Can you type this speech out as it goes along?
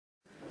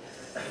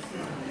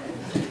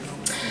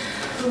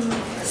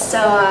So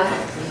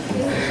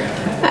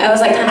I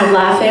was like kind of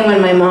laughing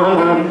when my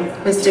mom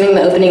was doing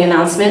the opening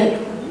announcement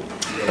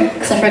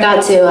because I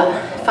forgot to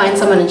find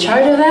someone in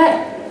charge of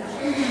that.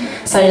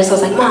 So I just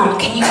was like, Mom,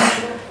 can you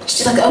just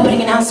do like the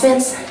opening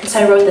announcements? And so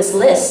I wrote this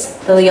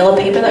list, the yellow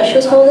paper that she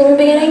was holding in the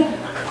beginning.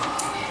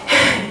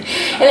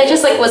 And it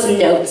just like was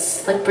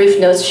notes, like brief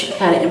notes she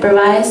kind of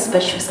improvised,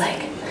 but she was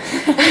like,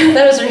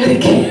 that was really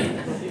good.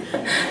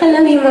 I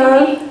love you,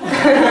 Mom.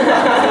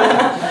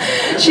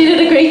 She did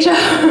a great job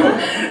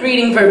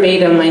reading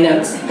verbatim my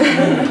notes.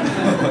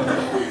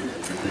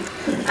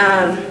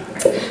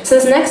 So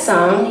this next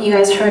song, you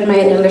guys heard my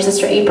younger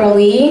sister April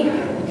Lee.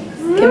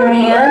 Give her a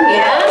hand,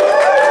 yeah?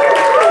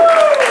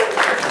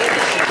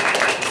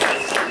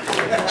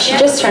 She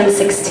just turned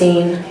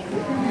 16.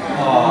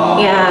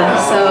 Yeah,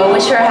 so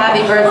wish her a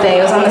happy birthday.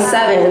 It was on the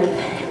 7th,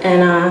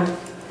 and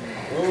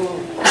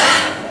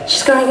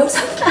she's growing up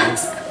so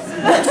fast.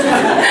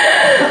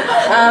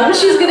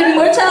 She's gonna be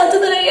more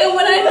talented than I am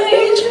when I'm my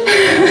age.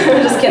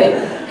 I'm just kidding.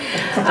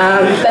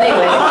 But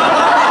anyway,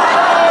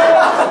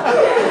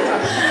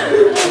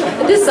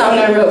 this song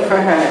I wrote for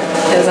her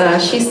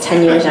because she's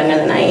 10 years younger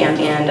than I am,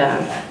 and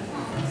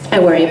I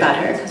worry about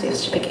her because we have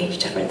such a big age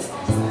difference.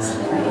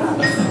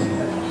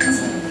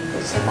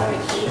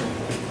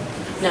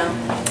 No,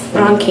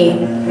 wrong key.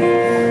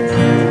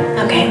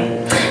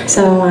 Okay,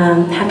 so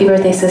happy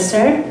birthday,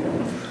 sister.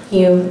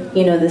 You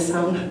know this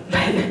song.